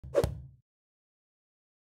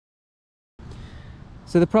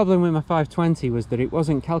So the problem with my 520 was that it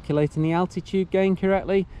wasn't calculating the altitude gain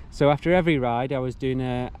correctly. So after every ride I was doing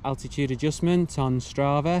an altitude adjustment on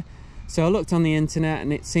Strava. So I looked on the internet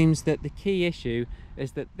and it seems that the key issue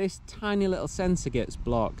is that this tiny little sensor gets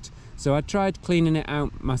blocked. So I tried cleaning it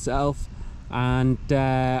out myself, and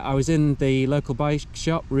I was in the local bike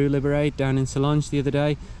shop, Roue Libre, down in Sallanches the other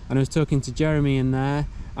day, and I was talking to Jeremy in there,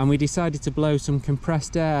 and we decided to blow some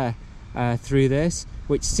compressed air through this,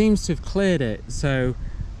 which seems to have cleared it. So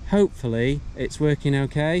hopefully it's working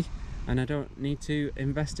okay and I don't need to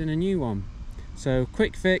invest in a new one. So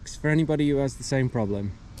quick fix for anybody who has the same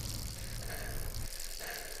problem.